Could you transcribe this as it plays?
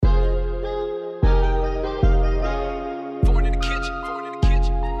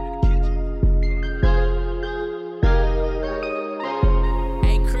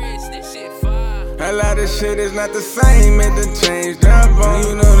A lot of shit is not the same, it done changed up on.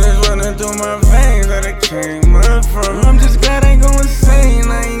 You know that's running through my veins that it came up from. I'm just glad I ain't go insane,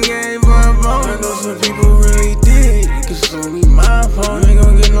 I ain't gave up on. I know some people really did, you can show me my phone. You ain't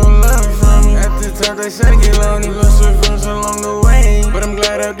gon' get no love from me. At the top they said get lonely, lost some friends along the way. But I'm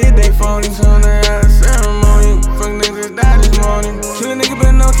glad I did they phony, so they had a ceremony. Fuck niggas died this morning. Kill a nigga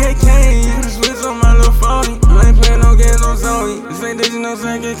but no KK, put a switch on my little phony. I ain't playing no games, no Zoe. This ain't Disney, no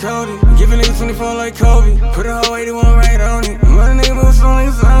second Cody. Give a nigga 24 like Kobe. Put a whole 81 right on it. Mother nigga move slow like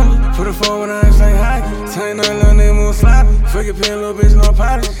a zombie. Put a 4 when I ain't like hockey. Tell you no little nigga move sloppy. Fuck it, pay a little bitch, no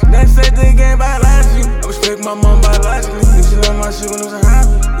polish. That's said the game biologically. I respect my mom biologically. And she love my shit when it was a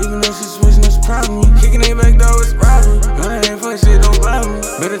hobby. Even though she switching, it's problem me. Kicking it back though, it's robbery. But I ain't fuck shit, don't bother me.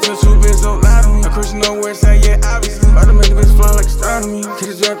 Better tell two bitch, don't lie to me. I crush nowhere, say yeah, obviously. About to make a bitch fly like astronomy.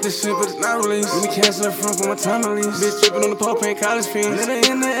 Could've dropped this shit, but it's not released. Let me cancel it from my time release. Bitch tripping on the pole, paying college fees. Let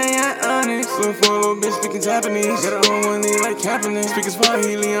her in the AI Onyx. So for a little bitch speaking Japanese. Got her on one knee like Kaepernick. Speaking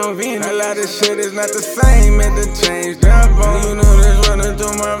Swahili on Venus. A lot of shit is not the same, it done changed up on. You know that's running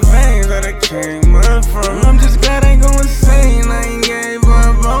through my veins that it came up from. I'm just glad I ain't go insane, I ain't gave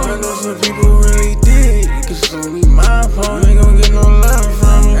up on. I know some people